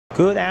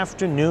Good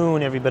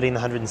afternoon, everybody in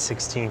the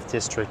 116th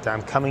District.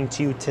 I'm coming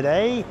to you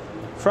today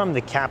from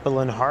the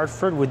Capitol in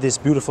Hartford with this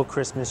beautiful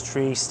Christmas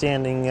tree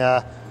standing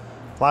a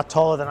lot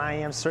taller than I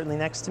am, certainly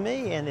next to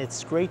me, and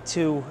it's great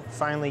to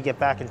finally get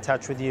back in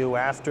touch with you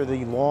after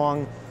the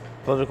long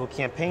political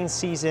campaign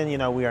season. You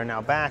know, we are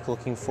now back,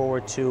 looking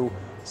forward to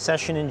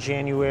session in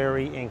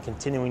January and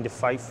continuing to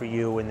fight for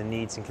you and the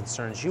needs and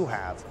concerns you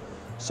have.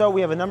 So we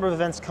have a number of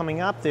events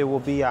coming up. There will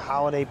be a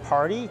holiday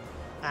party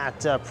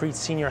at Preet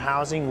Senior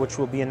Housing, which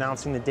we'll be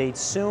announcing the date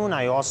soon.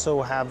 I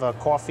also have a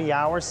coffee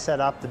hour set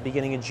up the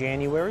beginning of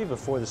January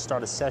before the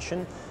start of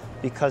session,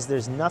 because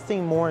there's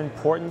nothing more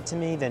important to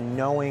me than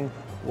knowing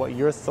what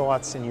your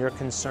thoughts and your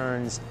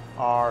concerns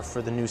are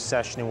for the new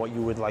session and what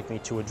you would like me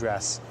to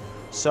address.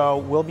 So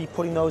we'll be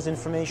putting those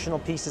informational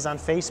pieces on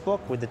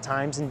Facebook with the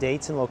times and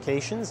dates and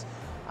locations.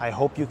 I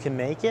hope you can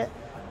make it.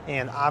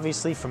 And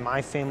obviously, from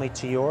my family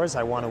to yours,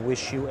 I want to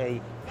wish you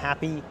a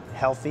happy,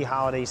 healthy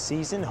holiday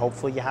season.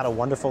 Hopefully you had a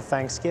wonderful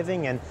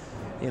Thanksgiving, and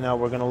you know,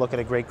 we're going to look at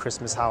a great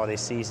Christmas holiday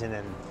season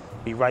and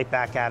be right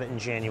back at it in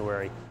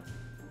January.